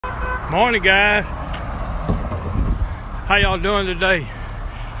Morning, guys. How y'all doing today?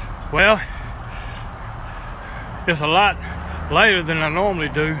 Well, it's a lot later than I normally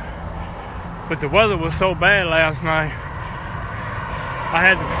do, but the weather was so bad last night I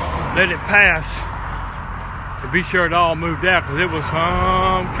had to let it pass to be sure it all moved out, because it was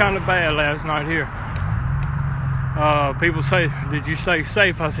kind of bad last night here. People say, did you stay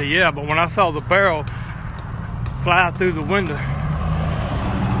safe? I said, yeah, but when I saw the barrel fly through the window,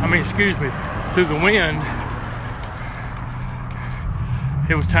 through the wind,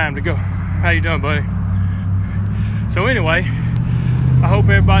 it was time to go. How you doing, buddy? So anyway, I hope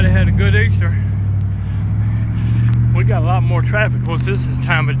everybody had a good Easter. We got a lot more traffic. Of course, this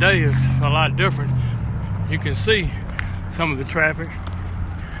time of day is a lot different. You can see some of the traffic,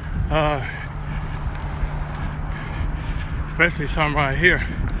 especially some right here.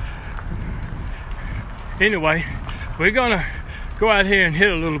 Anyway, we're gonna go out here and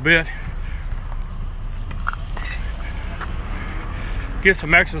hit a little bit, get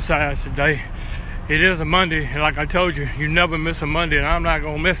some exercise today. It is a Monday, and like I told you, you never miss a Monday, and I'm not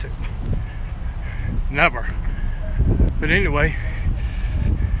gonna miss it. Never. But anyway,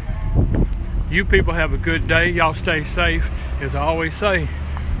 you people have a good day. Y'all stay safe. As I always say,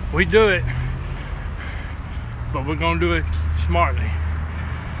 we do it, but we're gonna do it smartly.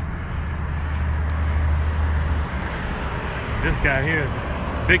 This guy here is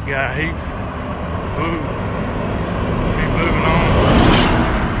a big guy. He's moving on.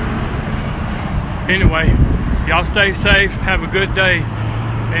 Anyway, y'all stay safe. Have a good day.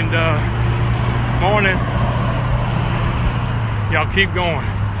 And morning, y'all keep going.